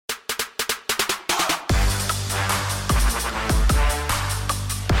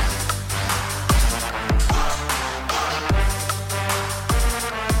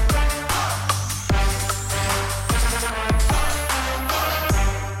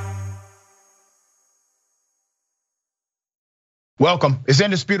Welcome. It's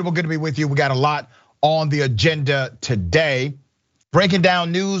indisputable. Good to be with you. We got a lot on the agenda today. Breaking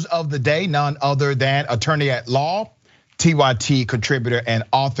down news of the day, none other than attorney at law, TYT contributor and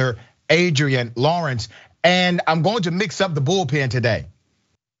author Adrian Lawrence. And I'm going to mix up the bullpen today.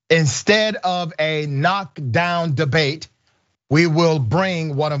 Instead of a knockdown debate, we will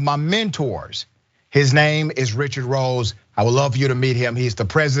bring one of my mentors. His name is Richard Rose. I would love for you to meet him. He's the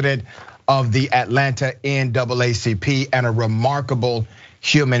president of the Atlanta NAACP and a remarkable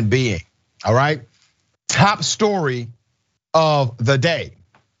human being. All right. Top story of the day.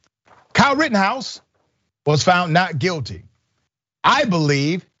 Kyle Rittenhouse was found not guilty. I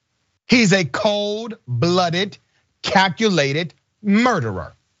believe he's a cold-blooded, calculated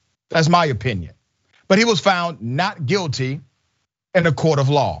murderer. That's my opinion. But he was found not guilty in a court of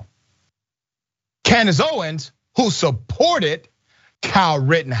law. Candace Owens, who supported Kyle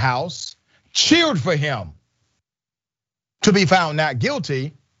Rittenhouse, cheered for him to be found not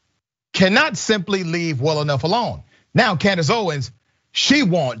guilty, cannot simply leave well enough alone. Now, Candace Owens, she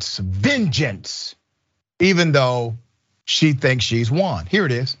wants vengeance, even though she thinks she's won. Here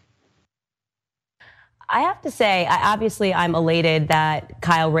it is. I have to say, obviously I'm elated that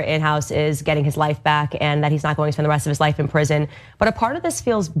Kyle Rittenhouse is getting his life back and that he's not going to spend the rest of his life in prison. But a part of this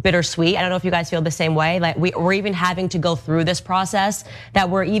feels bittersweet. I don't know if you guys feel the same way. Like we're even having to go through this process, that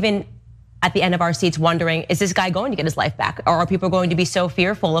we're even at the end of our seats wondering, is this guy going to get his life back? Or are people going to be so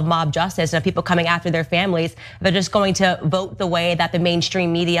fearful of mob justice and of people coming after their families, they're just going to vote the way that the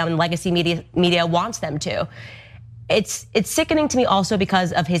mainstream media and legacy media wants them to? It's sickening to me also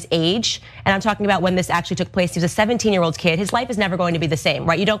because of his age. And I'm talking about when this actually took place. He was a 17-year-old kid. His life is never going to be the same,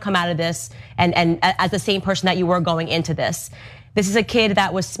 right? You don't come out of this and as the same person that you were going into this. This is a kid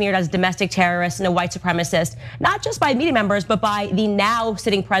that was smeared as a domestic terrorist and a white supremacist, not just by media members, but by the now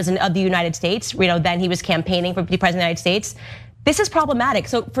sitting president of the United States. Then he was campaigning for the president of the United States. This is problematic.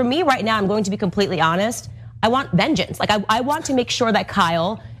 So for me right now, I'm going to be completely honest. I want vengeance. Like I want to make sure that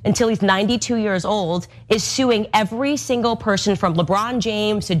Kyle, until he's 92 years old, is suing every single person from LeBron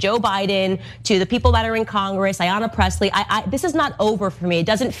James to Joe Biden to the people that are in Congress, Ayanna Pressley. This is not over for me. It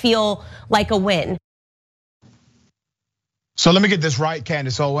doesn't feel like a win. So let me get this right,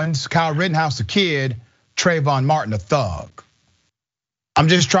 Candace Owens. Kyle Rittenhouse a kid, Trayvon Martin a thug. I'm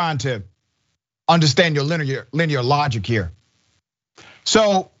just trying to understand your linear logic here.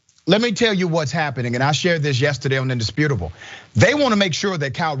 So let me tell you what's happening, and I shared this yesterday on Indisputable. They want to make sure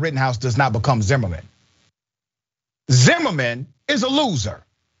that Kyle Rittenhouse does not become Zimmerman. Zimmerman is a loser,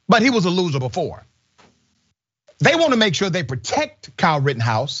 but he was a loser before. They want to make sure they protect Kyle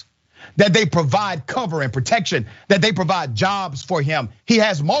Rittenhouse, that they provide cover and protection, that they provide jobs for him. He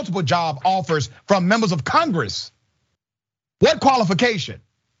has multiple job offers from members of Congress. What qualification?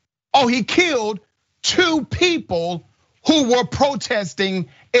 Oh, he killed 2 people who were protesting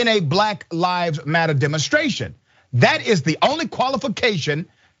in a Black Lives Matter demonstration. That is the only qualification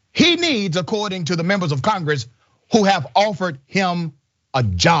he needs, according to the members of Congress who have offered him a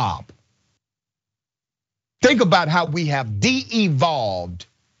job. Think about how we have de-evolved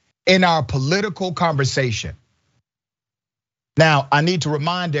in our political conversation. Now, I need to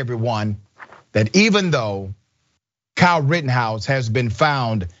remind everyone that even though Kyle Rittenhouse has been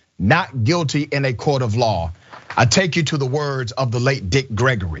found not guilty in a court of law, I take you to the words of the late Dick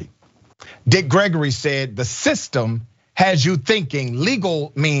Gregory. Dick Gregory said, the system has you thinking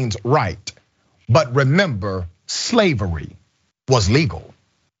legal means right, but remember, slavery was legal.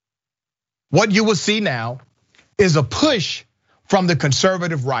 What you will see now is a push from the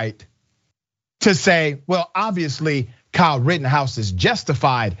conservative right to say, well, obviously Kyle Rittenhouse is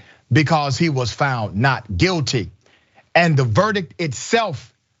justified because he was found not guilty. And the verdict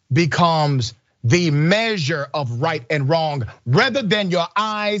itself becomes the measure of right and wrong, rather than your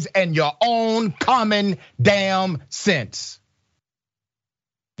eyes and your own common damn sense.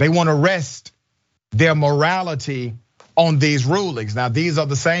 They want to rest their morality on these rulings. Now, these are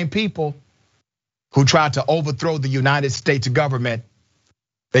the same people who tried to overthrow the United States government.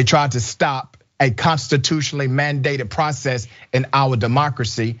 They tried to stop a constitutionally mandated process in our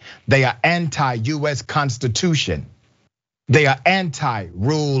democracy. They are anti-US Constitution. They are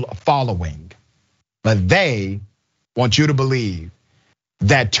anti-rule following. But they want you to believe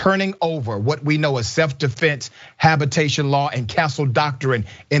that turning over what we know as self-defense, habitation law, and castle doctrine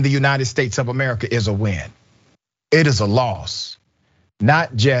in the United States of America is a win. It is a loss,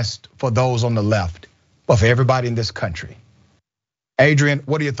 not just for those on the left, but for everybody in this country. Adrian,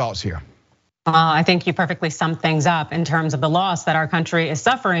 what are your thoughts here? I think you perfectly summed things up in terms of the loss that our country is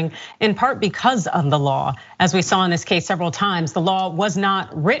suffering, in part because of the law. As we saw in this case several times, the law was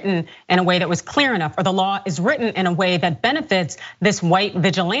not written in a way that was clear enough, or the law is written in a way that benefits this white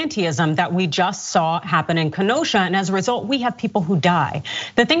vigilantism that we just saw happen in Kenosha. And as a result, we have people who die.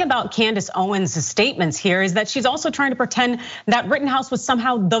 The thing about Candace Owens' statements here is that she's also trying to pretend that Rittenhouse was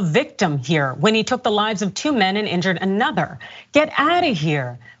somehow the victim here when he took the lives of 2 men and injured another. Get out of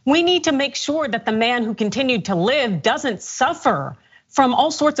here. We need to make sure that the man who continued to live doesn't suffer from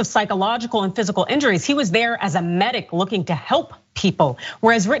all sorts of psychological and physical injuries. He was there as a medic looking to help people,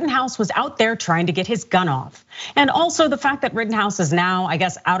 whereas Rittenhouse was out there trying to get his gun off. And also the fact that Rittenhouse is now, I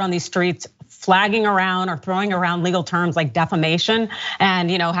guess, out on these streets flagging around or throwing around legal terms like defamation and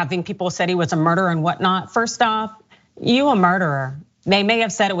having people said he was a murderer and whatnot. First off, you a murderer. They may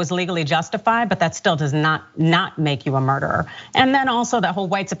have said it was legally justified, but that still does not make you a murderer. And then also that whole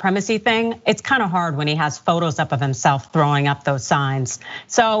white supremacy thing, it's kind of hard when he has photos up of himself throwing up those signs.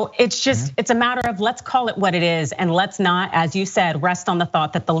 So it's just, it's a matter of let's call it what it is. And let's not, as you said, rest on the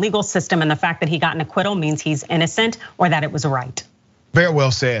thought that the legal system and the fact that he got an acquittal means he's innocent or that it was right. Very well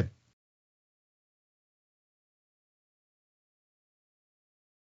said.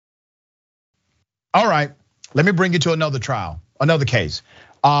 All right, let me bring you to another trial. Another case.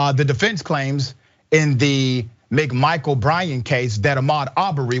 The defense claims in the McMichael Bryan case that Ahmaud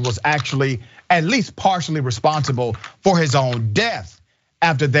Arbery was actually at least partially responsible for his own death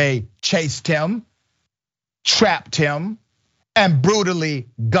after they chased him, trapped him, and brutally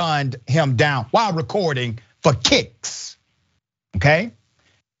gunned him down while recording for kicks. Okay?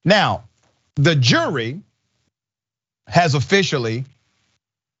 Now, the jury has officially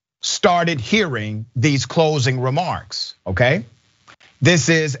started hearing these closing remarks, okay? This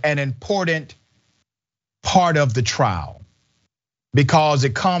is an important part of the trial because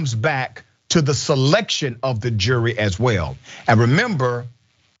it comes back to the selection of the jury as well. And remember,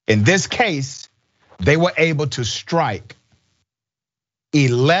 in this case, they were able to strike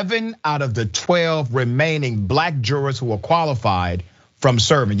 11 out of the 12 remaining black jurors who were qualified from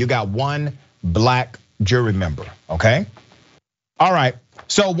serving. You got one black jury member, okay? All right.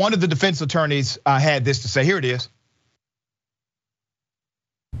 So one of the defense attorneys had this to say. Here it is.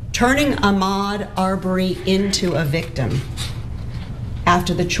 Turning Ahmaud Arbery into a victim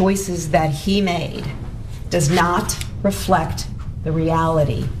after the choices that he made does not reflect the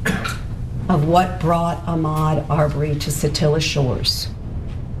reality of what brought Ahmaud Arbery to Satilla Shores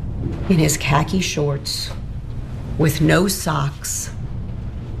in his khaki shorts with no socks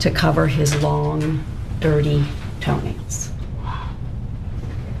to cover his long, dirty toenails.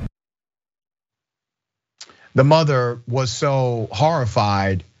 The mother was so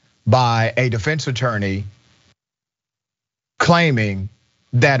horrified by a defense attorney claiming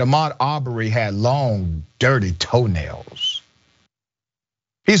that Ahmaud Arbery had long, dirty toenails.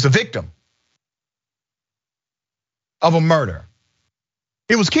 He's the victim of a murder.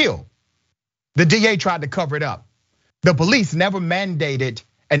 He was killed. The DA tried to cover it up. The police never mandated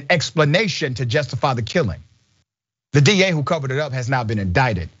an explanation to justify the killing. The DA who covered it up has now been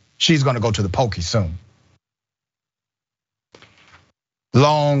indicted. She's gonna go to the pokey soon.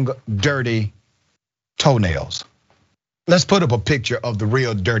 Long, dirty toenails. Let's put up a picture of the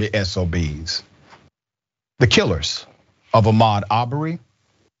real dirty SOBs. The killers of Ahmaud Arbery,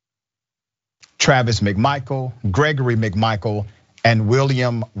 Travis McMichael, Gregory McMichael, and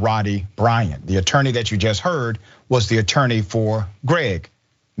William Roddy Bryant. The attorney that you just heard was the attorney for Greg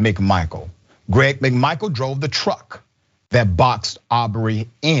McMichael. Greg McMichael drove the truck that boxed Arbery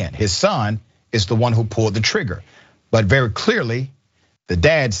in. His son is the one who pulled the trigger. But very clearly, the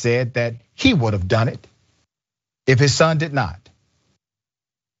dad said that he would have done it if his son did not.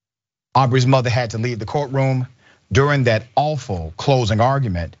 Arbery's mother had to leave the courtroom during that awful closing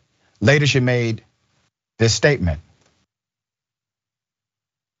argument. Later, she made this statement.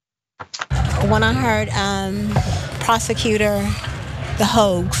 When I heard prosecutor, the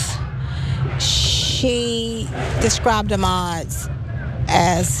Hoax, she described Ahmaud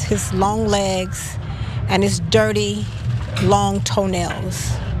as his long legs and his dirty, long toenails.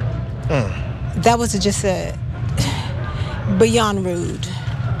 That was just a beyond rude.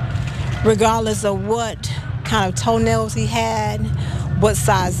 Regardless of what kind of toenails he had, what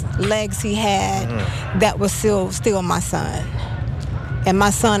size legs he had, that was still my son. And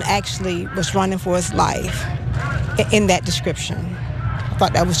my son actually was running for his life in that description. I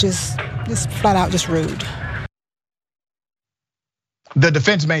thought that was just flat out just rude. The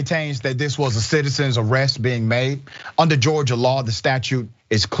defense maintains that this was a citizen's arrest being made. Under Georgia law, the statute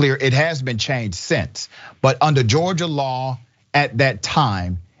is clear. It has been changed since, but under Georgia law at that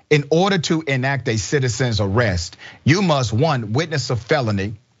time, in order to enact a citizen's arrest, you must, one, witness a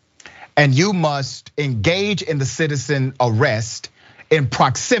felony, and you must engage in the citizen arrest in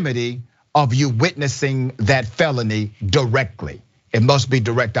proximity of you witnessing that felony directly. It must be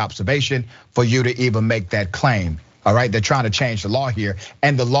direct observation for you to even make that claim. All right, they're trying to change the law here,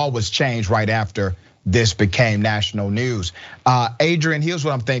 and the law was changed right after this became national news. Adrian, here's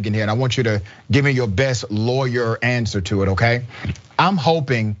what I'm thinking here, and I want you to give me your best lawyer answer to it, okay? I'm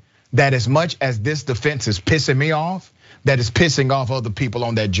hoping that as much as this defense is pissing me off, that it's pissing off other people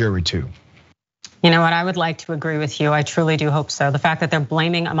on that jury too. You know what, I would like to agree with you. I truly do hope so. The fact that they're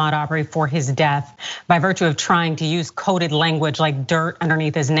blaming Ahmaud Arbery for his death by virtue of trying to use coded language like dirt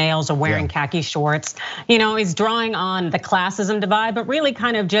underneath his nails or wearing khaki shorts. He's drawing on the classism divide, but really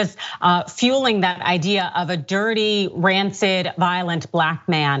kind of just fueling that idea of a dirty, rancid, violent black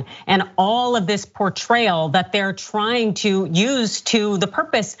man. And all of this portrayal that they're trying to use to the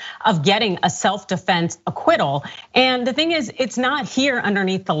purpose of getting a self-defense acquittal. And the thing is, it's not here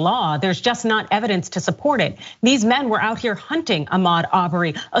underneath the law. There's just not evidence to support it. These men were out here hunting Ahmaud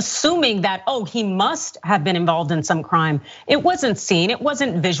Arbery, assuming that, he must have been involved in some crime. It wasn't seen, it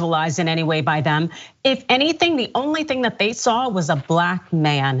wasn't visualized in any way by them. If anything, the only thing that they saw was a black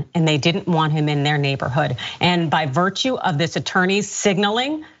man, and they didn't want him in their neighborhood. And by virtue of this attorney's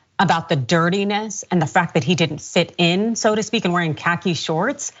signaling about the dirtiness and the fact that he didn't fit in, so to speak, and wearing khaki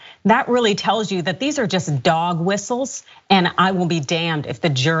shorts, that really tells you that these are just dog whistles, and I will be damned if the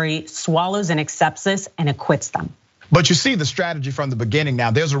jury swallows and accepts this and acquits them. But you see the strategy from the beginning now.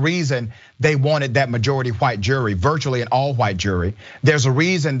 There's a reason they wanted that majority white jury, virtually an all white jury. There's a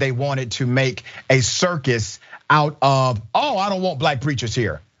reason they wanted to make a circus out of, I don't want black preachers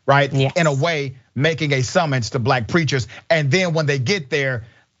here, right? Yes. In a way, making a summons to black preachers. And then when they get there,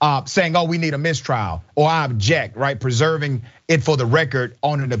 saying, we need a mistrial, or I object, right? Preserving it for the record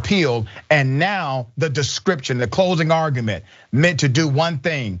on an appeal. And now the description, the closing argument meant to do one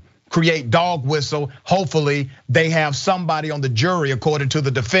thing, create dog whistle. Hopefully they have somebody on the jury, according to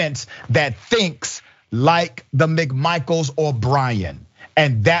the defense, that thinks like the McMichaels or Bryan.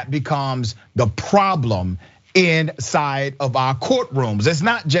 And that becomes the problem inside of our courtrooms. It's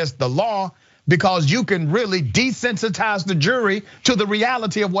not just the law, because you can really desensitize the jury to the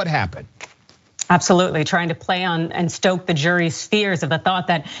reality of what happened. Absolutely, trying to play on and stoke the jury's fears of the thought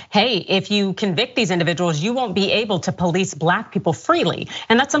that, hey, if you convict these individuals, you won't be able to police black people freely.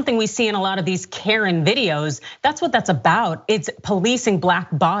 And that's something we see in a lot of these Karen videos. That's what that's about. It's policing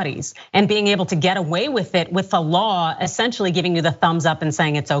black bodies and being able to get away with it, with the law essentially giving you the thumbs up and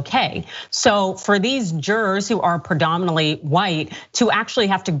saying it's okay. So for these jurors who are predominantly white to actually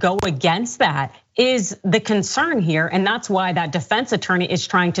have to go against that is the concern here. And that's why that defense attorney is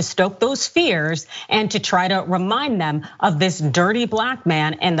trying to stoke those fears and to try to remind them of this dirty black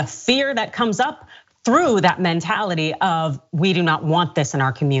man and the fear that comes up through that mentality of, we do not want this in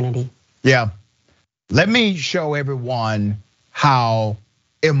our community. Yeah, let me show everyone how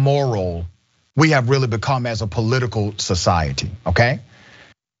immoral we have really become as a political society, okay?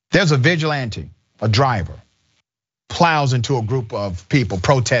 There's a vigilante, a driver, plows into a group of people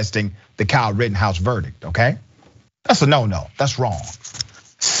protesting the Kyle Rittenhouse verdict, okay? That's a no-no, that's wrong.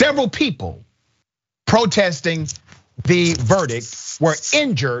 Several people protesting the verdict were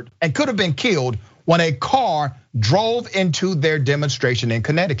injured and could have been killed when a car drove into their demonstration in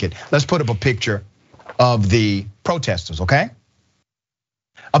Connecticut. Let's put up a picture of the protesters, okay?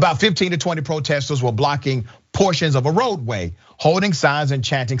 About 15 to 20 protesters were blocking portions of a roadway, holding signs and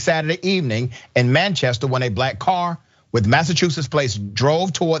chanting Saturday evening in Manchester when a black car with Massachusetts plates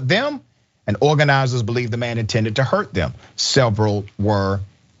drove toward them, and organizers believe the man intended to hurt them. Several were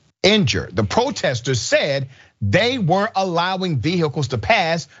injured. The protesters said they were allowing vehicles to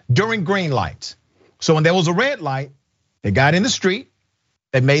pass during green lights. So when there was a red light, they got in the street,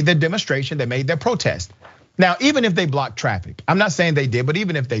 they made their demonstration, they made their protest. Now, even if they blocked traffic, I'm not saying they did, but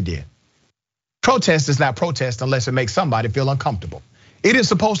even if they did, protest is not protest unless it makes somebody feel uncomfortable. It is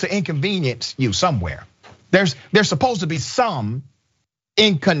supposed to inconvenience you somewhere. There's supposed to be some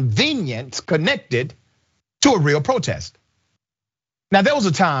inconvenience connected to a real protest. Now, there was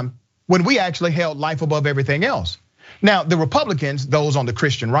a time when we actually held life above everything else. Now, the Republicans, those on the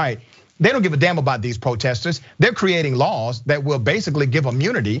Christian right, they don't give a damn about these protesters. They're creating laws that will basically give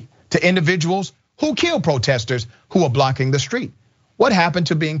immunity to individuals who kill protesters who are blocking the street. What happened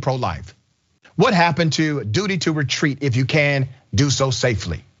to being pro-life? What happened to duty to retreat if you can do so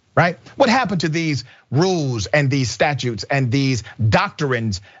safely, right? What happened to these rules and these statutes and these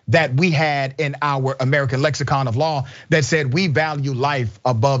doctrines that we had in our American lexicon of law that said we value life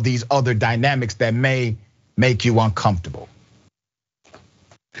above these other dynamics that may make you uncomfortable?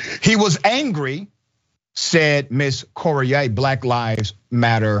 He was angry, said Miss Courier, Black Lives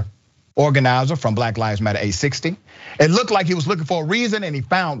Matter organizer from Black Lives Matter age 60. It looked like he was looking for a reason and he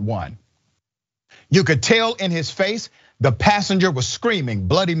found one. You could tell in his face the passenger was screaming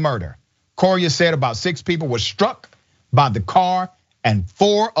bloody murder. Courier said about 6 people were struck by the car and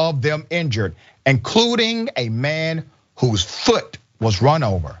 4 of them injured, including a man whose foot was run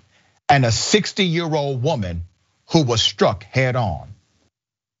over and a 60-year-old woman who was struck head on.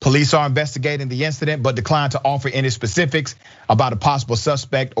 Police are investigating the incident, but declined to offer any specifics about a possible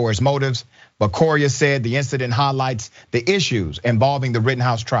suspect or his motives. But Courier said the incident highlights the issues involving the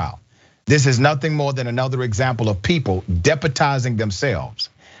Rittenhouse trial. This is nothing more than another example of people deputizing themselves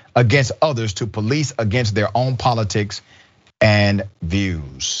against others to police against their own politics and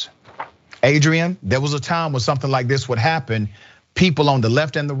views. Adrian, there was a time when something like this would happen. People on the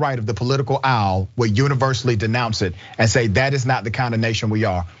left and the right of the political aisle would universally denounce it and say that is not the kind of nation we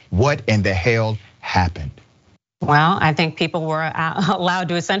are. What in the hell happened? Well, I think people were allowed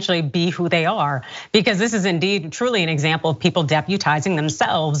to essentially be who they are, because this is indeed truly an example of people deputizing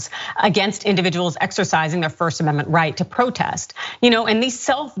themselves against individuals exercising their First Amendment right to protest. And these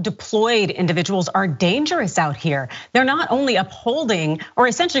self-deployed individuals are dangerous out here. They're not only upholding or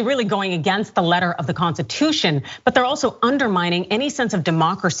essentially really going against the letter of the Constitution, but they're also undermining any sense of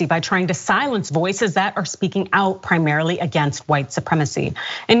democracy by trying to silence voices that are speaking out primarily against white supremacy.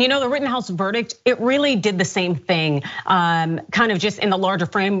 And the Rittenhouse verdict, it really did the same thing. Kind of just in the larger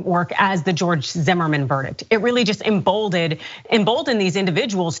framework as the George Zimmerman verdict. It really just emboldened these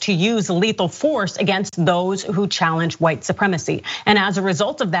individuals to use lethal force against those who challenge white supremacy. And as a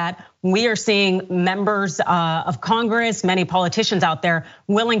result of that, we are seeing members of Congress, many politicians out there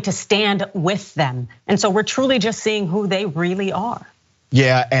willing to stand with them. And so we're truly just seeing who they really are.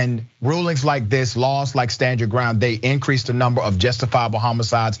 Yeah, and rulings like this, laws like Stand Your Ground, they increase the number of justifiable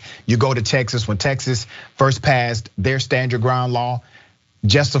homicides. You go to Texas, when Texas first passed their Stand Your Ground law,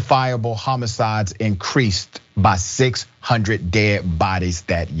 justifiable homicides increased by 600 dead bodies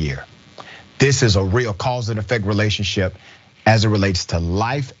that year. This is a real cause and effect relationship as it relates to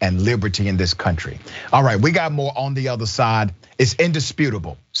life and liberty in this country. All right, we got more on the other side. It's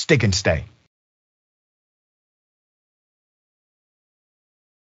indisputable. Stick and stay.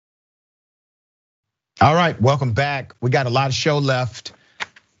 All right, welcome back. We got a lot of show left.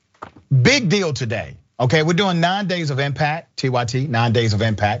 Big deal today, okay? We're doing 9 days of impact, TYT, 9 days of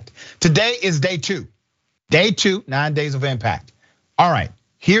impact. Today is day 2. Day 2, 9 days of impact. All right,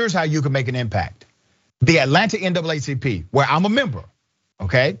 here's how you can make an impact. The Atlanta NAACP, where I'm a member,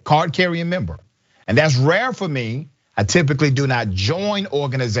 okay? Card carrying member. And that's rare for me. I typically do not join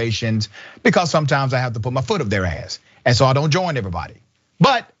organizations because sometimes I have to put my foot up their ass. And so I don't join everybody.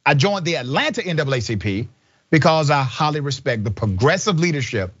 But I joined the Atlanta NAACP because I highly respect the progressive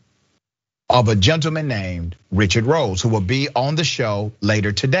leadership of a gentleman named Richard Rose, who will be on the show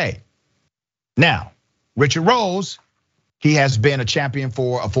later today. Now, Richard Rose, he has been a champion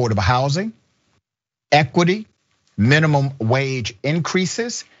for affordable housing, equity, minimum wage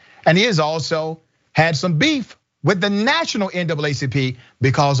increases, and he has also had some beef with the national NAACP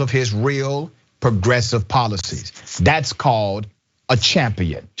because of his real progressive policies. That's called a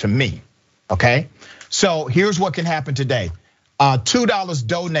champion to me, okay? So here's what can happen today. $2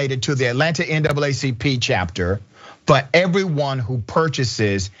 donated to the Atlanta NAACP chapter for everyone who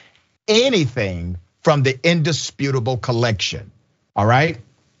purchases anything from the Indisputable collection, all right?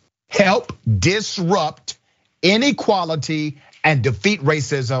 Help disrupt inequality and defeat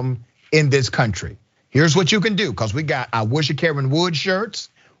racism in this country. Here's what you can do, because we got our Wish Karen Wood shirts,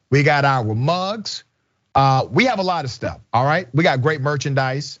 we got our mugs, we have a lot of stuff, all right? We got great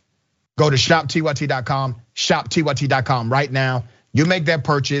merchandise. Go to shoptyt.com, shoptyt.com right now. You make that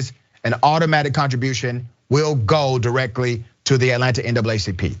purchase, an automatic contribution will go directly to the Atlanta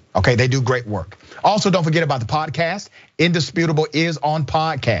NAACP, okay? They do great work. Also, don't forget about the podcast. Indisputable is on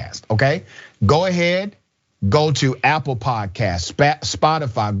podcast, okay? Go ahead, go to Apple Podcasts,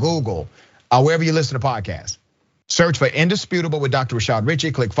 Spotify, Google, wherever you listen to podcasts. Search for Indisputable with Dr. Rashad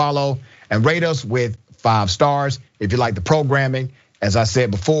Richey, click follow, and rate us with 5 stars. If you like the programming, as I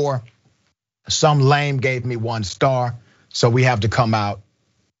said before, some lame gave me 1 star, so we have to come out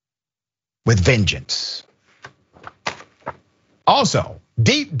with vengeance. Also,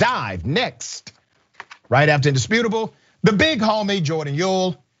 deep dive next, right after Indisputable, the big homie Jordan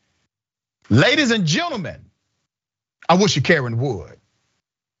Yule. Ladies and gentlemen, I wish you Karen Wood.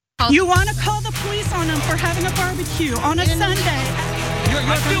 You want to call the police on them for having a barbecue on a Sunday?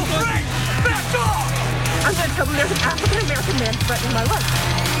 I feel free. Back off! I'm going to tell them there's an African-American man threatening my life.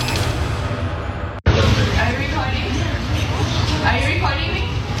 Are you recording? Are you recording me?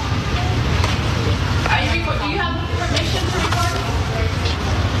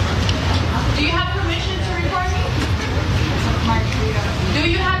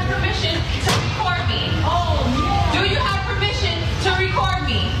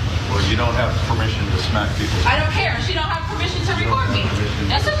 smack people. I don't care. She don't have permission to record me.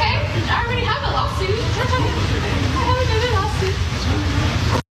 That's okay. I already have a lawsuit. That's okay. I have a lawsuit.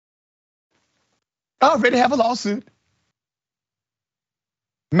 I already have a lawsuit.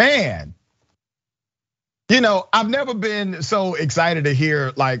 Man. You know, I've never been so excited to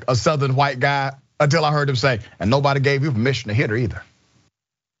hear like a Southern white guy until I heard him say, and nobody gave you permission to hit her either.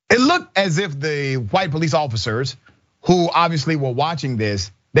 It looked as if the white police officers who obviously were watching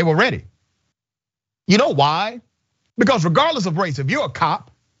this, they were ready. You know why? Because regardless of race, if you're a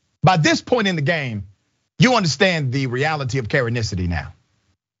cop, by this point in the game, you understand the reality of Karenicity now.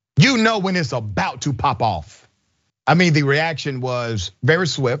 You know when it's about to pop off. I mean, the reaction was very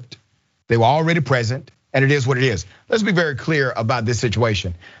swift. They were already present, and it is what it is. Let's be very clear about this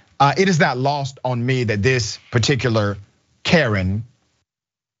situation. It is not lost on me that this particular Karen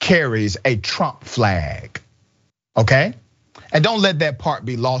carries a Trump flag, okay? And don't let that part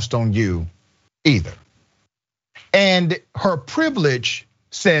be lost on you either. And her privilege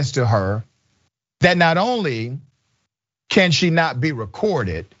says to her that not only can she not be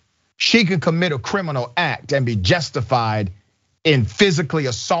recorded, she can commit a criminal act and be justified in physically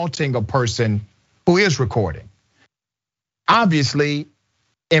assaulting a person who is recording. Obviously,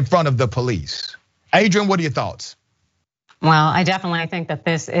 in front of the police. Adrian, what are your thoughts? Well, I definitely think that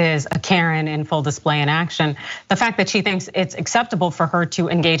this is a Karen in full display in action. The fact that she thinks it's acceptable for her to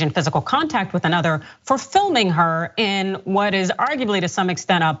engage in physical contact with another for filming her in what is arguably to some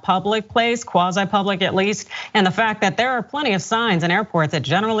extent a public place, quasi-public at least. And the fact that there are plenty of signs in airports that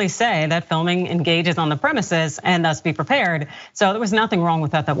generally say that filming engages on the premises and thus be prepared. So there was nothing wrong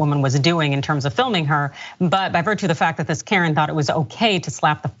with that woman was doing in terms of filming her. But by virtue of the fact that this Karen thought it was okay to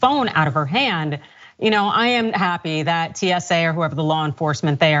slap the phone out of her hand, you know, I am happy that TSA or whoever the law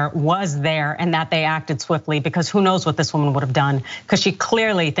enforcement there was there and that they acted swiftly, because who knows what this woman would have done, because she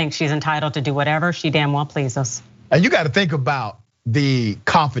clearly thinks she's entitled to do whatever she damn well pleases. And you got to think about the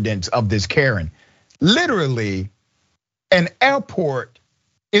confidence of this Karen. Literally, an airport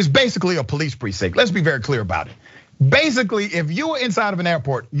is basically a police precinct. Let's be very clear about it. Basically, if you're inside of an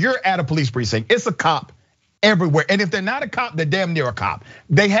airport, you're at a police precinct. It's a cop everywhere. And if they're not a cop, they're damn near a cop.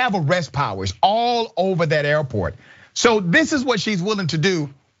 They have arrest powers all over that airport. So this is what she's willing to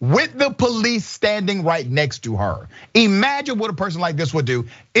do with the police standing right next to her. Imagine what a person like this would do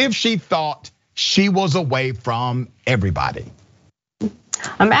if she thought she was away from everybody.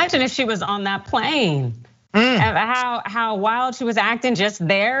 Imagine if she was on that plane. How wild she was acting just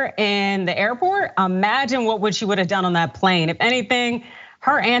there in the airport. Imagine what she would have done on that plane. If anything,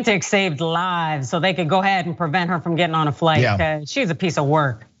 her antics saved lives, so they could go ahead and prevent her from getting on a flight, because she's a piece of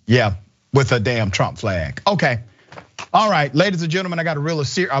work. Yeah, with a damn Trump flag. Okay, all right, ladies and gentlemen, I got a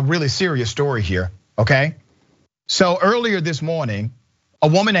really serious story here, okay? So earlier this morning, a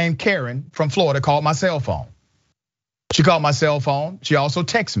woman named Karen from Florida called my cell phone. She called my cell phone, she also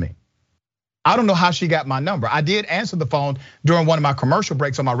texted me. I don't know how she got my number. I did answer the phone during one of my commercial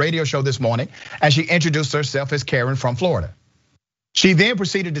breaks on my radio show this morning, and she introduced herself as Karen from Florida. She then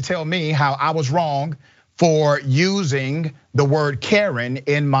proceeded to tell me how I was wrong for using the word Karen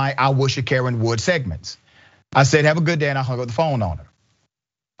in my I Wish a Karen Would segments. I said, have a good day, and I hung up the phone on her.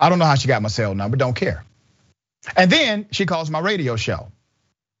 I don't know how she got my cell number, don't care. And then she calls my radio show.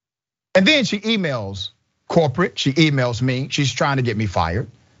 And then she emails corporate, she emails me, she's trying to get me fired.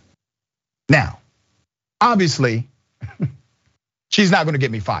 Now, obviously, she's not gonna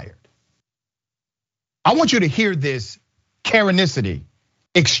get me fired. I want you to hear this Karenicity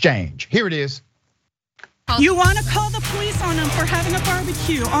exchange. Here it is. You want to call the police on them for having a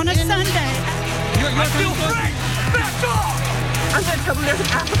barbecue on a Sunday. I feel free. Back off. I'm going to tell them there's an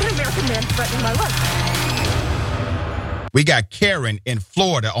African-American man threatening my life. We got Karen in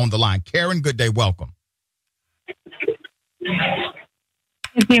Florida on the line. Karen, good day, welcome.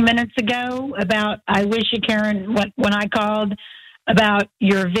 A few minutes ago about, I wish you, Karen, when I called about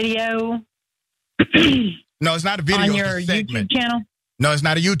your video. No, it's not a video. On your YouTube channel? No, it's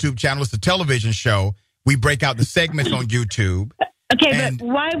not a YouTube channel. It's a television show. We break out the segments on YouTube. Okay, but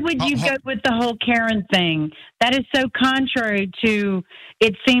why would you go with the whole Karen thing? That is so contrary to,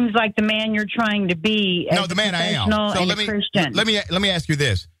 it seems like the man you're trying to be. No, the man I am. So Christian. Let me ask you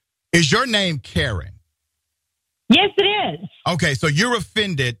this. Is your name Karen? Yes, it is. Okay, so you're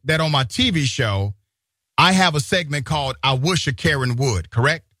offended that on my TV show, I have a segment called I Wish a Karen Would,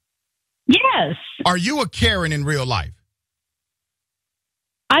 correct? Yes. Are you a Karen in real life?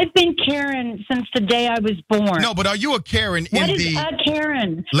 I've been Karen since the day I was born. No, but are you a Karen What is a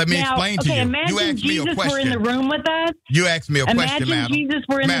Karen? Let me explain to you. Imagine You asked Jesus me a question. were in the room with us. You asked me a question, madam. Imagine Jesus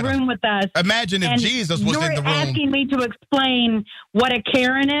were in the room with us. Imagine if Jesus was in the room. You're asking me to explain what a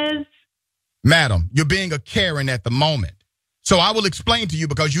Karen is? Madam, you're being a Karen at the moment. So I will explain to you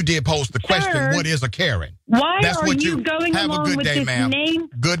because you did pose the question, Sir, what is a Karen? Why That's are what you going have along a good with day, this ma'am. name?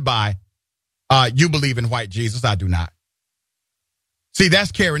 Goodbye. You believe in white Jesus. I do not. See,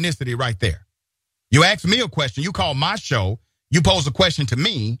 that's Karenicity right there. You ask me a question. You call my show. You pose a question to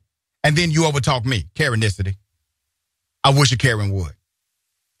me, and then you overtalk me. Karenicity. I wish a Karen would.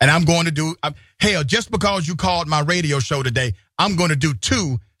 And I'm going to do, hell, just because you called my radio show today, I'm going to do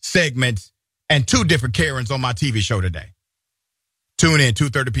 2 segments and 2 different Karens on my TV show today. Tune in,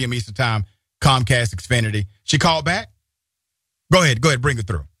 2:30 p.m. Eastern Time, Comcast, Xfinity. She called back? Go ahead, bring it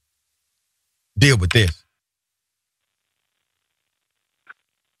through. Deal with this.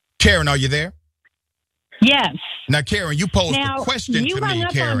 Karen, are you there? Yes. Now, Karen, you posed a question to me, Karen. You hung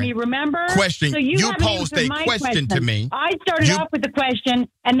up on me, remember? Question. So you posed a question to me. I started off with a question,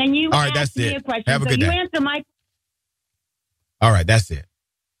 and then you asked me a question. Have a good day. You answer my. All right, that's it.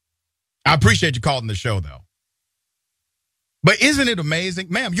 I appreciate you calling the show, though. But isn't it amazing?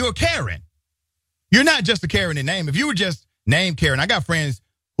 Ma'am, you're a Karen. You're not just a Karen in name. If you were just named Karen, I got friends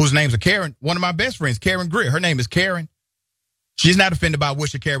whose names are Karen. One of my best friends, Karen Greer. Her name is Karen. She's not offended by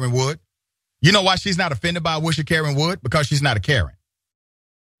Wish a Karen would. You know why she's not offended by Wish a Karen would? Because she's not a Karen.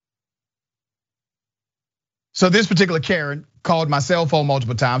 So this particular Karen called my cell phone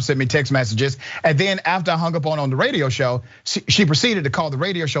multiple times, sent me text messages, and then after I hung up on the radio show, she proceeded to call the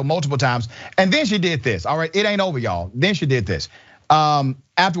radio show multiple times, and then she did this. All right, it ain't over, y'all. Then she did this.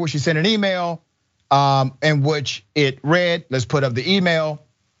 Afterwards, she sent an email in which it read, let's put up the email.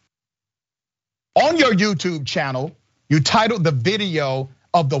 On your YouTube channel, you titled the video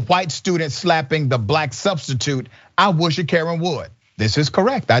of the white student slapping the black substitute, I wish a Karen would. This is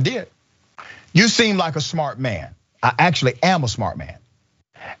correct, I did. You seem like a smart man. I actually am a smart man.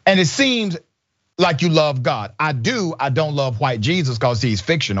 And it seems like you love God. I do, I don't love white Jesus because he's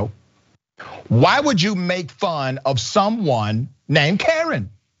fictional. Why would you make fun of someone named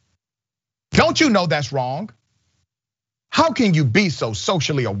Karen? Don't you know that's wrong? How can you be so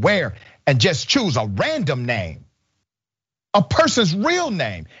socially aware and just choose a random name? A person's real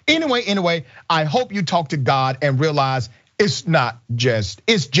name. Anyway, I hope you talk to God and realize it's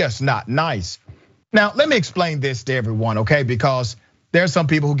just not nice. Now, let me explain this to everyone, okay? Because there are some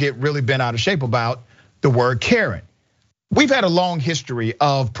people who get really bent out of shape about the word Karen. We've had a long history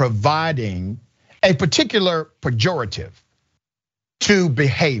of providing a particular pejorative to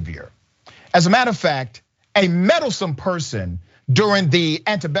behavior. As a matter of fact, a meddlesome person during the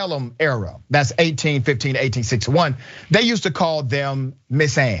antebellum era, that's 1815 to 1861, they used to call them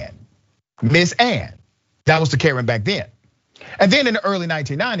Miss Ann. Miss Ann, that was the Karen back then. And then in the early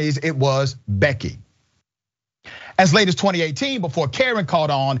 1990s, it was Becky. As late as 2018, before Karen caught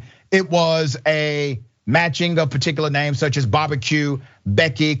on, it was a matching of particular names such as Barbecue,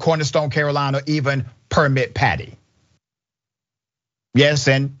 Becky, Cornerstone, Carolina, even Permit Patty. Yes,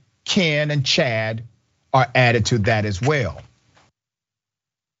 and Ken and Chad are added to that as well.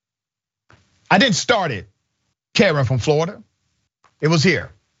 I didn't start it, Karen from Florida. It was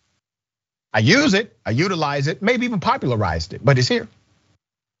here. I use it, I utilize it, maybe even popularized it, but it's here.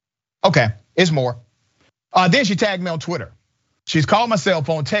 Okay, it's more. Then she tagged me on Twitter. She's called my cell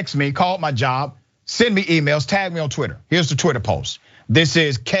phone, texted me, called my job, send me emails, tagged me on Twitter. Here's the Twitter post. This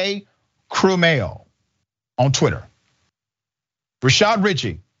is K Crumel on Twitter. Rashad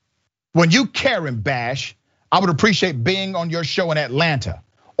Richey, when you Karen bash, I would appreciate being on your show in Atlanta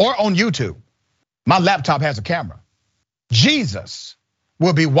or on YouTube. My laptop has a camera. Jesus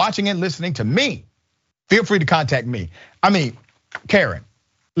will be watching and listening to me. Feel free to contact me. I mean, Karen,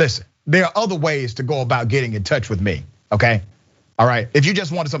 listen, there are other ways to go about getting in touch with me, okay? All right, if you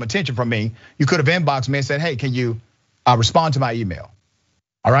just wanted some attention from me, you could have inboxed me and said, hey, can you respond to my email?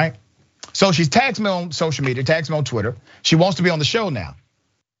 All right? So she's tagged me on social media, tags me on Twitter. She wants to be on the show now.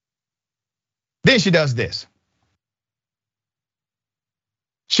 Then she does this.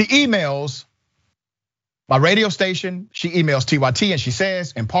 She emails my radio station, she emails TYT, and she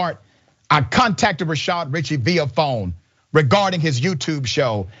says, in part, I contacted Rashad Richey via phone regarding his YouTube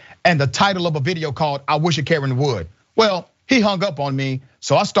show and the title of a video called I Wish a Karen Would. Well, he hung up on me,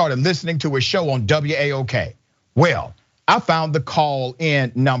 so I started listening to his show on WAOK. Well, I found the call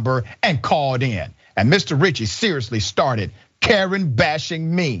in number and called in. And Mr. Richey seriously started Karen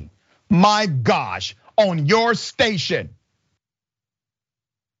bashing me. My gosh, on your station.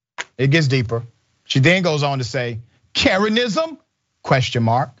 It gets deeper. She then goes on to say, Karenism, ?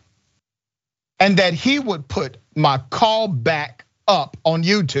 And that he would put my call back up on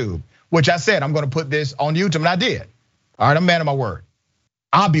YouTube, which I said, I'm gonna put this on YouTube, and I did. All right, I'm a man of my word.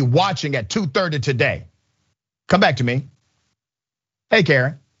 I'll be watching at 2:30 today. Come back to me. Hey,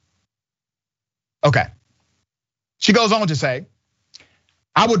 Karen. Okay. She goes on to say,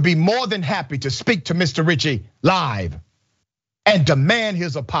 I would be more than happy to speak to Mr. Richey live and demand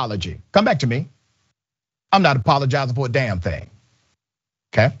his apology. Come back to me. I'm not apologizing for a damn thing.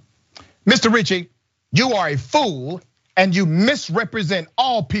 Okay. Mr. Richey, you are a fool and you misrepresent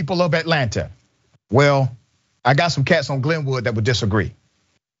all people of Atlanta. Well, I got some cats on Glenwood that would disagree.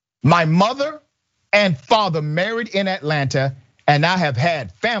 My mother and father married in Atlanta, and I have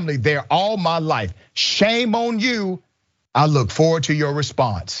had family there all my life. Shame on you. I look forward to your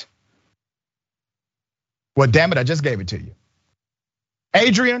response. Well, damn it, I just gave it to you.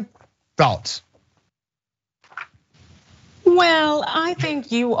 Adrian, thoughts? Well, I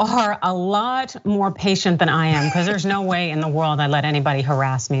think you are a lot more patient than I am, because there's no way in the world I let anybody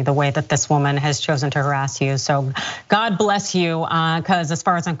harass me the way that this woman has chosen to harass you. So God bless you, because as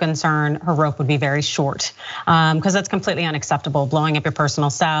far as I'm concerned, her rope would be very short, because that's completely unacceptable. Blowing up your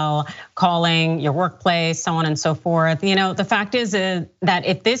personal cell, calling your workplace, so on and so forth. The fact is that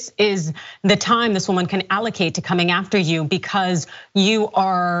if this is the time this woman can allocate to coming after you because you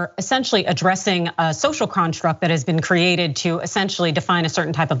are essentially addressing a social construct that has been created to essentially define a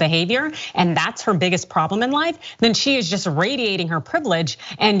certain type of behavior, and that's her biggest problem in life, then she is just radiating her privilege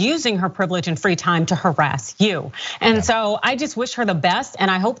and using her privilege and free time to harass you. And so I just wish her the best, and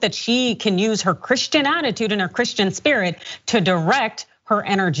I hope that she can use her Christian attitude and her Christian spirit to direct her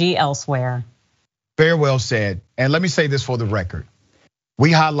energy elsewhere. Very well said. And let me say this for the record.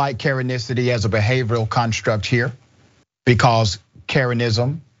 We highlight Karenicity as a behavioral construct here because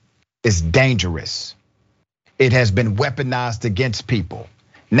Karenism is dangerous. It has been weaponized against people.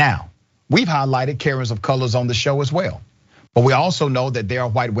 Now, we've highlighted Karens of colors on the show as well. But we also know that there are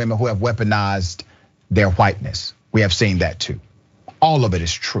white women who have weaponized their whiteness. We have seen that too. All of it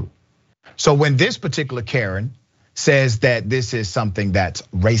is true. So when this particular Karen says that this is something that's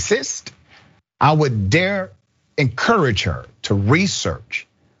racist, I would dare encourage her to research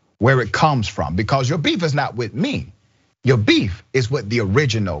where it comes from, because your beef is not with me. Your beef is with the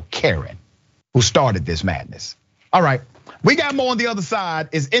original Karen who started this madness. All right, we got more on the other side.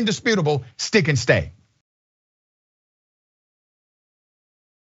 Is indisputable, stick and stay.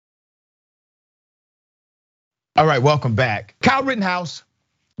 All right, welcome back. Kyle Rittenhouse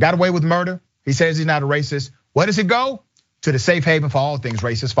got away with murder. He says he's not a racist. Where does he go? To the safe haven for all things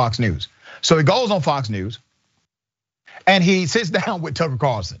racist, Fox News. So he goes on Fox News and he sits down with Tucker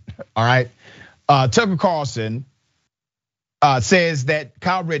Carlson, all right? Tucker Carlson says that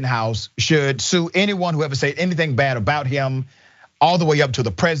Kyle Rittenhouse should sue anyone who ever said anything bad about him, all the way up to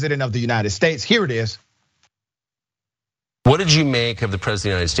the president of the United States. Here it is. What did you make of the president of the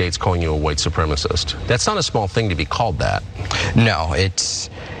United States calling you a white supremacist? That's not a small thing to be called that. No, it's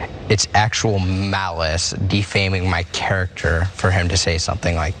actual malice, defaming my character for him to say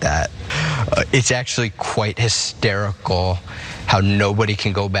something like that. It's actually quite hysterical how nobody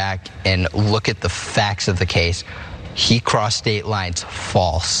can go back and look at the facts of the case. He crossed state lines,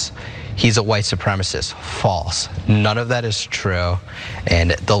 false. He's a white supremacist, false. None of that is true.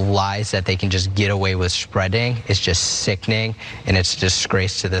 And the lies that they can just get away with spreading is just sickening, and it's a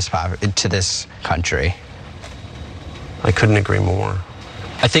disgrace to this country. I couldn't agree more.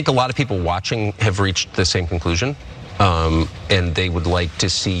 I think a lot of people watching have reached the same conclusion, and they would like to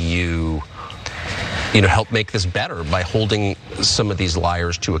see you help make this better by holding some of these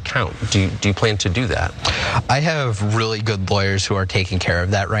liars to account. Do you plan to do that? I have really good lawyers who are taking care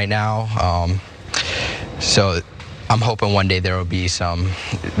of that right now. So I'm hoping one day there will be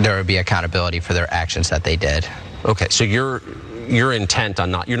accountability for their actions that they did. Okay, so you're intent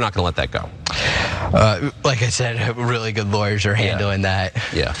on you're not gonna let that go. Like I said, really good lawyers are handling that.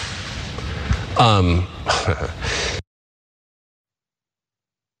 Yeah.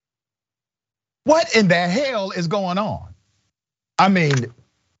 What in the hell is going on? I mean,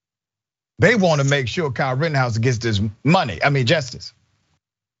 they want to make sure Kyle Rittenhouse gets this money. Justice.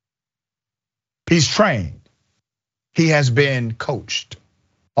 He's trained. He has been coached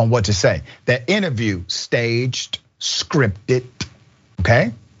on what to say. That interview, staged, scripted,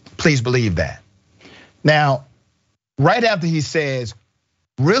 okay? Please believe that. Now, right after he says,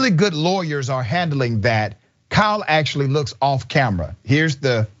 really good lawyers are handling that, Kyle actually looks off camera.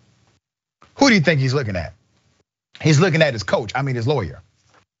 Who do you think he's looking at? He's looking at his coach, his lawyer.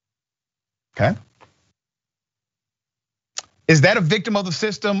 Okay. Is that a victim of the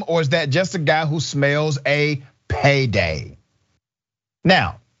system, or is that just a guy who smells a payday?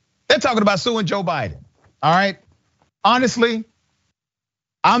 Now, they're talking about suing Joe Biden, all right? Honestly,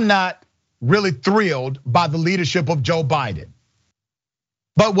 I'm not really thrilled by the leadership of Joe Biden.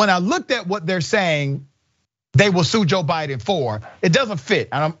 But when I looked at what they're saying they will sue Joe Biden for, it doesn't fit.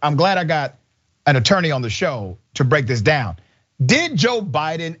 And I'm glad I got an attorney on the show to break this down. Did Joe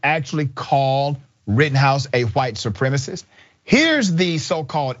Biden actually call Rittenhouse a white supremacist? Here's the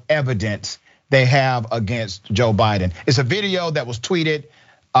so-called evidence they have against Joe Biden. It's a video that was tweeted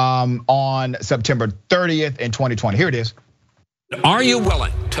on September 30th in 2020. Here it is. Are you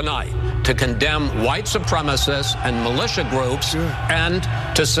willing tonight to condemn white supremacists and militia groups and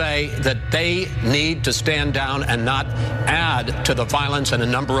to say that they need to stand down and not add to the violence in a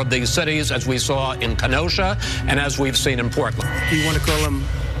number of these cities, as we saw in Kenosha and as we've seen in Portland? Do you want to call them?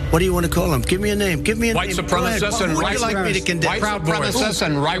 What do you want to call them? Give me a name. Give me a white name. Supremacists and white like me to condemn? White supremacists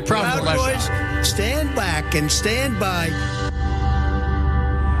and right Proud Boys, stand back and stand by.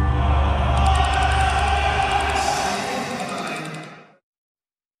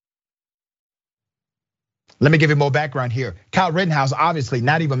 Let me give you more background here. Kyle Rittenhouse, obviously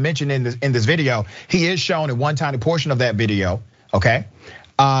not even mentioned in this video. He is shown in one tiny portion of that video, okay?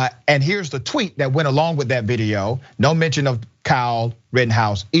 And here's the tweet that went along with that video. No mention of Kyle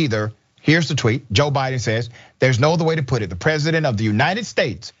Rittenhouse either. Here's the tweet. Joe Biden says, there's no other way to put it. The president of the United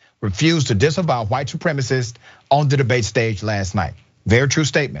States refused to disavow white supremacists on the debate stage last night. Very true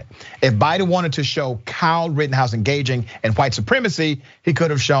statement. If Biden wanted to show Kyle Rittenhouse engaging in white supremacy, he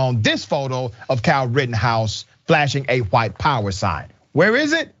could have shown this photo of Kyle Rittenhouse flashing a white power sign. Where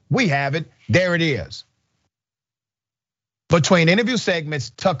is it? We have it. There it is. Between interview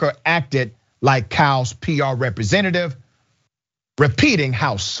segments, Tucker acted like Kyle's PR representative, repeating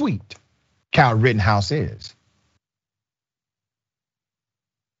how sweet Kyle Rittenhouse is.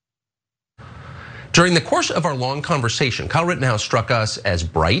 During the course of our long conversation, Kyle Rittenhouse struck us as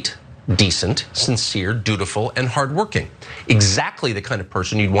bright, decent, sincere, dutiful, and hardworking. Exactly the kind of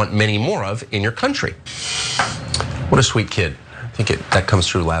person you'd want many more of in your country. What a sweet kid. I think that comes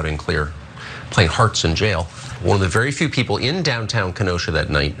through loud and clear. Playing hearts in jail. One of the very few people in downtown Kenosha that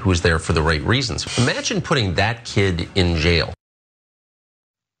night who was there for the right reasons. Imagine putting that kid in jail.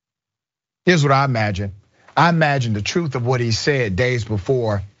 Here's what I imagine. I imagine the truth of what he said days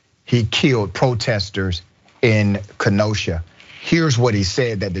before he killed protesters in Kenosha. Here's what he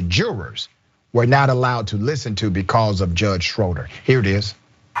said that the jurors were not allowed to listen to because of Judge Schroeder. Here it is.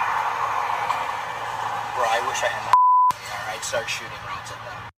 Bro, I wish I had my all right, start shooting rounds at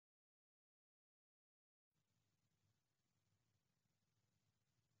them.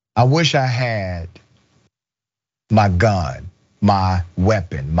 I wish I had my gun, my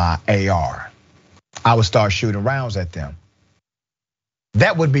weapon, my AR. I would start shooting rounds at them.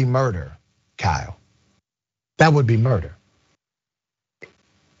 That would be murder, Kyle. That would be murder.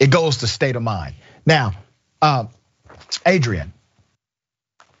 It goes to state of mind. Now, Adrian,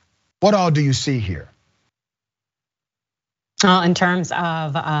 what all do you see here? In terms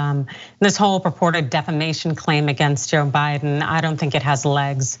of this whole purported defamation claim against Joe Biden, I don't think it has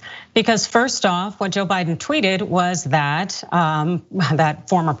legs. Because first off, what Joe Biden tweeted was that that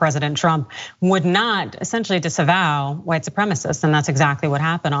former President Trump would not essentially disavow white supremacists. And that's exactly what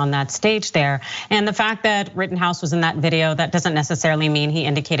happened on that stage there. And the fact that Rittenhouse was in that video, that doesn't necessarily mean he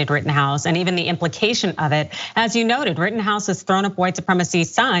indicated Rittenhouse. And even the implication of it, as you noted, Rittenhouse has thrown up white supremacy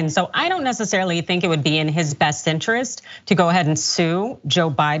signs. So I don't necessarily think it would be in his best interest to go ahead and sue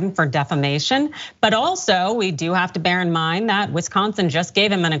Joe Biden for defamation. But also, we do have to bear in mind that Wisconsin just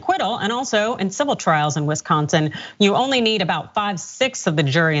gave him an acquittal. And also in civil trials in Wisconsin, you only need about 5/6 of the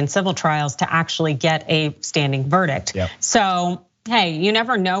jury in civil trials to actually get a standing verdict. Yep. So, hey, you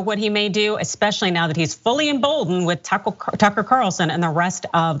never know what he may do, especially now that he's fully emboldened with Tucker Carlson and the rest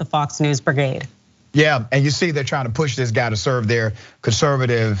of the Fox News brigade. Yeah, and you see they're trying to push this guy to serve their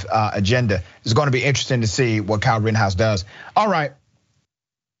conservative agenda. It's going to be interesting to see what Kyle Rittenhouse does. All right,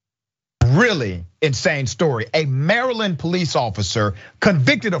 really insane story. A Maryland police officer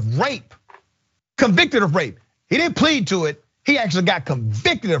convicted of rape. Convicted of rape. He didn't plead to it. He actually got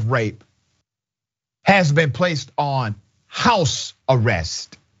convicted of rape. Has been placed on house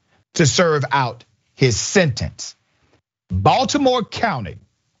arrest to serve out his sentence. Baltimore County,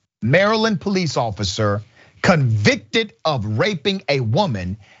 Maryland police officer convicted of raping a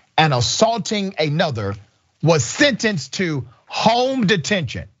woman and assaulting another was sentenced to home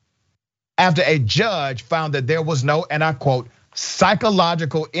detention after a judge found that there was no, and I quote,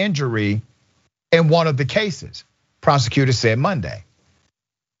 psychological injury in one of the cases, prosecutors said Monday.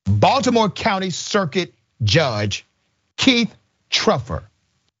 Baltimore County Circuit Judge Keith Truffer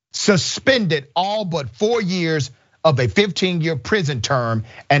suspended all but 4 years of a 15-year prison term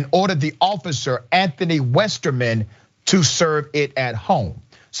and ordered the officer, Anthony Westerman, to serve it at home.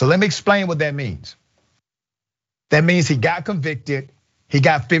 So let me explain what that means. That means he got convicted, he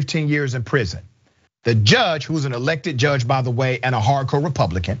got 15 years in prison. The judge, who's an elected judge, by the way, and a hardcore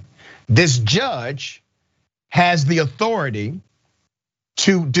Republican, This judge has the authority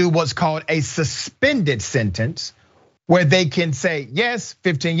to do what's called a suspended sentence, where they can say, yes,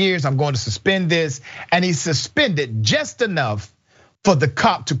 15 years, I'm going to suspend this. And he's suspended just enough for the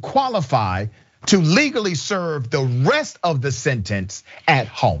cop to qualify to legally serve the rest of the sentence at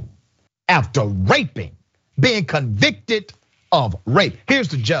home after raping, being convicted of rape. Here's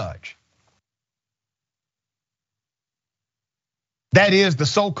the judge. That is the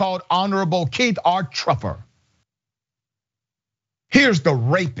so-called Honorable Keith R. Truffer. Here's the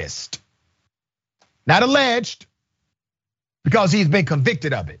rapist. Not alleged, because he's been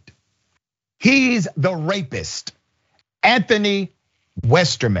convicted of it. He's the rapist, Anthony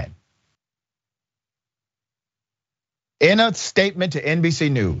Westerman. In a statement to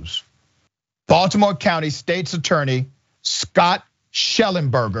NBC News, Baltimore County State's Attorney Scott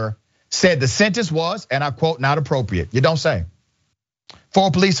Schellenberger said the sentence was, and I quote, not appropriate. You don't say. For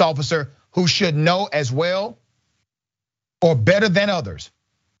a police officer who should know as well or better than others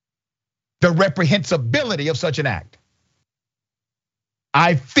the reprehensibility of such an act.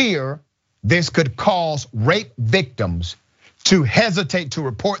 I fear this could cause rape victims to hesitate to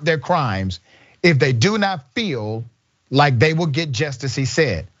report their crimes if they do not feel like they will get justice, he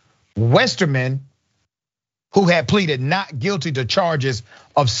said. Westerman, who had pleaded not guilty to charges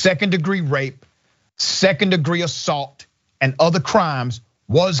of second-degree rape, second-degree assault, and other crimes,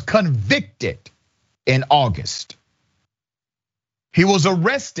 was convicted in August. He was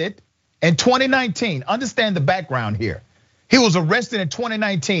arrested in 2019. Understand the background here. He was arrested in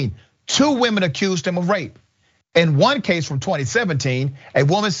 2019. 2 women accused him of rape. In one case from 2017, a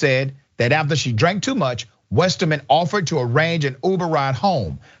woman said that after she drank too much, Westerman offered to arrange an Uber ride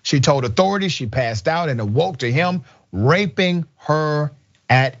home. She told authorities she passed out and awoke to him raping her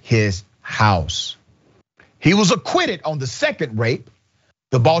at his house. He was acquitted on the second rape,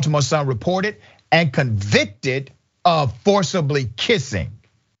 the Baltimore Sun reported, and convicted of forcibly kissing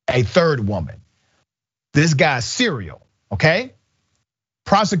a third woman. This guy's serial, okay?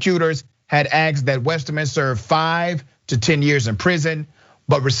 Prosecutors had asked that Westerman serve 5 to 10 years in prison,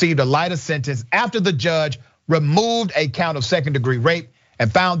 but received a lighter sentence after the judge removed a count of second-degree rape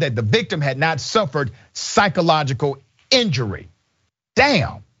and found that the victim had not suffered psychological injury.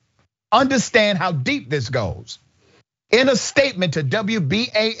 Damn, understand how deep this goes. In a statement to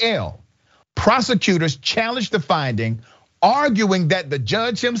WBAL, prosecutors challenged the finding, arguing that the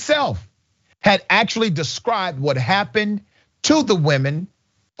judge himself had actually described what happened to the women,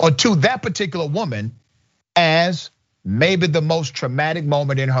 or to that particular woman, as maybe the most traumatic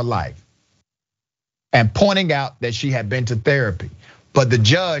moment in her life, and pointing out that she had been to therapy. But the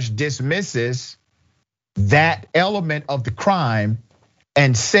judge dismisses that element of the crime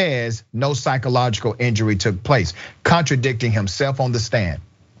and says no psychological injury took place, contradicting himself on the stand.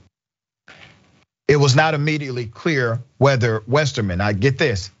 It was not immediately clear whether Westerman, I get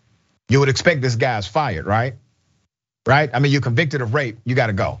this, you would expect this guy's fired, right? Right? I mean, you're convicted of rape, you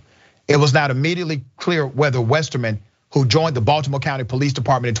gotta go. It was not immediately clear whether Westerman, who joined the Baltimore County Police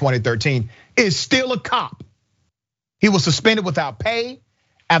Department in 2013, is still a cop. He was suspended without pay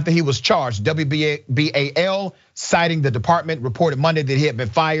after he was charged. WBAL, citing the department, reported Monday that he had been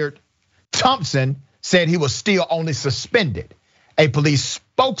fired. Thompson said he was still only suspended. A police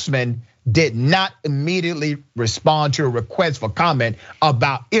spokesman did not immediately respond to a request for comment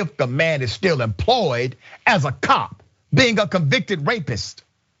about if the man is still employed as a cop, being a convicted rapist.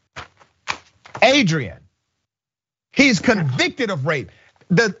 Adrian, he's convicted of rape.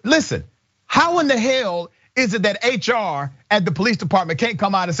 Listen, how in the hell is it that HR at the police department can't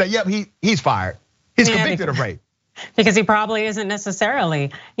come out and say, yep, he's fired. He's convicted of rape. Because he probably isn't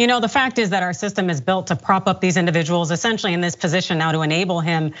necessarily. The fact is that our system is built to prop up these individuals essentially in this position now to enable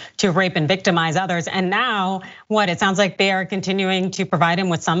him to rape and victimize others. And now it sounds like they are continuing to provide him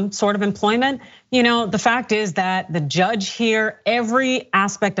with some sort of employment. The fact is that the judge here, every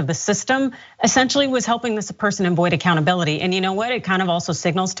aspect of the system essentially was helping this person avoid accountability. And you know what? It kind of also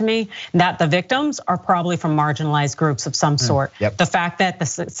signals to me that the victims are probably from marginalized groups of some sort. Yep. The fact that the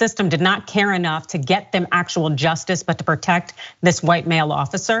system did not care enough to get them actual justice, but to protect this white male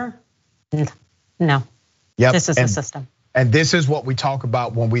officer, no. Yep. This is the system. And this is what we talk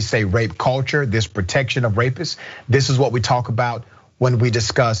about when we say rape culture, this protection of rapists. This is what we talk about when we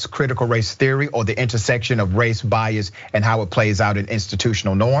discuss critical race theory, or the intersection of race bias and how it plays out in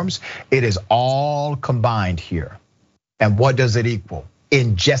institutional norms. It is all combined here. And what does it equal?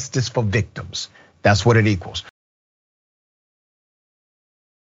 Injustice for victims. That's what it equals.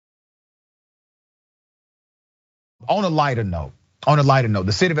 On a lighter note,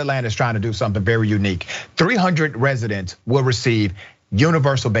 the city of Atlanta is trying to do something very unique. 300 residents will receive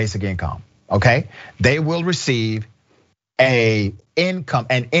universal basic income, okay? They will receive an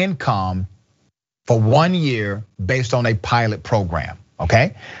income for 1 year based on a pilot program,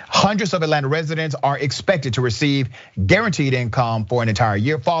 okay? Hundreds of Atlanta residents are expected to receive guaranteed income for an entire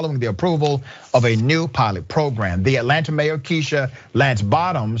year following the approval of a new pilot program. The Atlanta Mayor Keisha Lance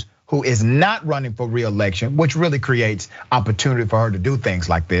Bottoms, who is not running for re-election, which really creates opportunity for her to do things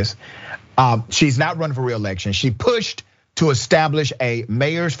like this. She's not running for re-election. She pushed to establish a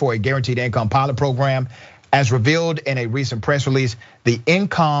Mayors for a Guaranteed Income pilot program. As revealed in a recent press release, the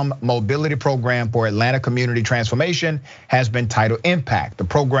Income Mobility Program for Atlanta Community Transformation has been titled Impact. The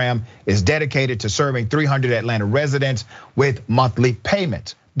program is dedicated to serving 300 Atlanta residents with monthly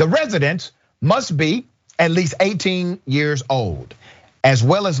payments. The residents must be at least 18 years old, as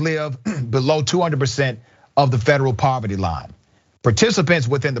well as live below 200% of the federal poverty line. Participants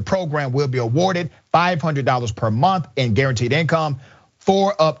within the program will be awarded $500 per month in guaranteed income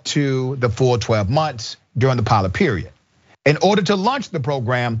for up to the full 12 months during the pilot period. In order to launch the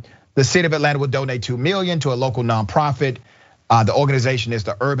program, the city of Atlanta will donate $2 million to a local nonprofit. The organization is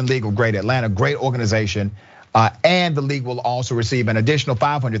the Urban League of Greater Atlanta, great organization. And the league will also receive an additional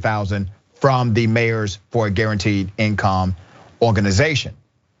 $500,000 from the Mayors for a Guaranteed Income organization.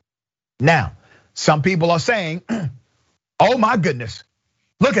 Now, some people are saying, oh my goodness,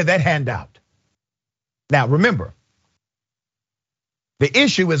 look at that handout. Now remember, the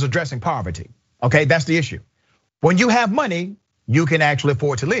issue is addressing poverty, okay? That's the issue. When you have money, you can actually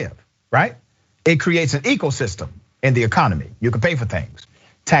afford to live, right? It creates an ecosystem in the economy. You can pay for things,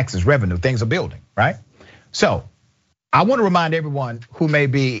 taxes, revenue, things are building, right? So I want to remind everyone who may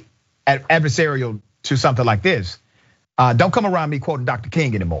be adversarial to something like this, don't come around me quoting Dr.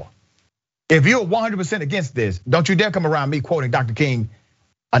 King anymore. If you're 100% against this, don't you dare come around me quoting Dr. King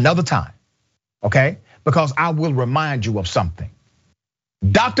another time, okay? Because I will remind you of something.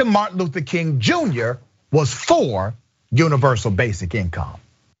 Dr. Martin Luther King Jr. was for universal basic income.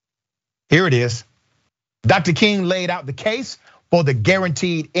 Here it is. Dr. King laid out the case for the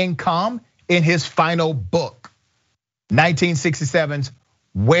guaranteed income in his final book, 1967's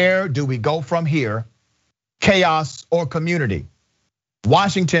Where Do We Go From Here? Chaos or Community.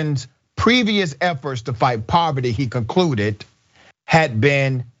 Washington's previous efforts to fight poverty, he concluded, had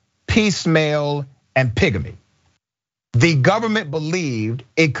been piecemeal and pigmy. The government believed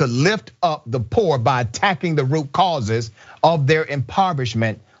it could lift up the poor by attacking the root causes of their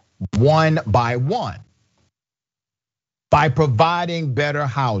impoverishment one by one, by providing better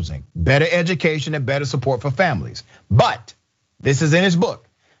housing, better education, and better support for families. But this is in his book.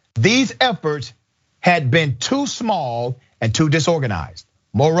 These efforts had been too small and too disorganized.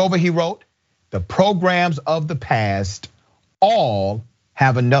 Moreover, he wrote, the programs of the past all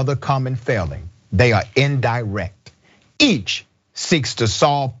have another common failing. They are indirect. Each seeks to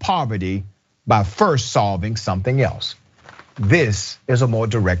solve poverty by first solving something else. This is a more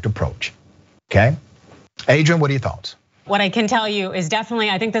direct approach, okay? Adrian, what are your thoughts? What I can tell you is definitely,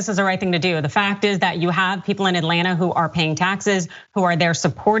 I think this is the right thing to do. The fact is that you have people in Atlanta who are paying taxes, who are there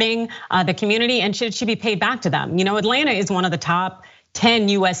supporting the community, and should be paid back to them. You know, Atlanta is one of the top 10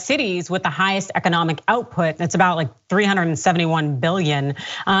 US cities with the highest economic output. It's about like 371 billion,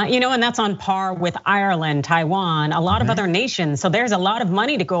 and that's on par with Ireland, Taiwan, a lot of other nations. So there's a lot of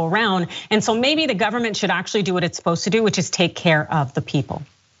money to go around. And so maybe the government should actually do what it's supposed to do, which is take care of the people.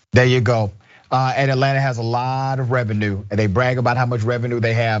 There you go. And Atlanta has a lot of revenue, and they brag about how much revenue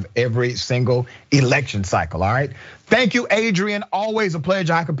they have every single election cycle, all right? Thank you, Adrian. Always a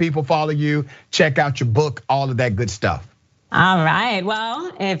pleasure. How can people follow you? Check out your book, all of that good stuff. All right,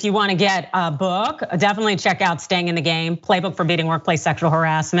 well, if you wanna get a book, definitely check out Staying in the Game, Playbook for Beating Workplace Sexual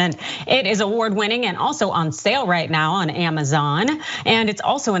Harassment. It is award-winning and also on sale right now on Amazon. And it's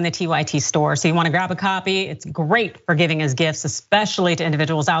also in the TYT store, so you wanna grab a copy. It's great for giving as gifts, especially to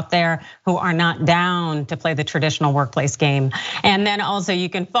individuals out there who are not down to play the traditional workplace game. And then also you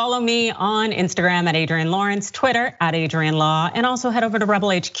can follow me on Instagram at Adrienne Lawrence, Twitter at Adrienne Law, and also head over to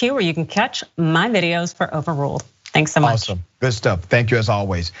Rebel HQ where you can catch my videos for Overruled. Thanks so much. Awesome, good stuff. Thank you as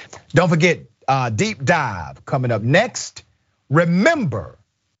always. Don't forget, deep dive coming up next. Remember,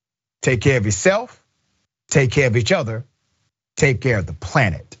 take care of yourself, take care of each other, take care of the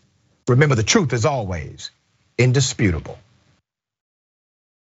planet. Remember, the truth is always indisputable.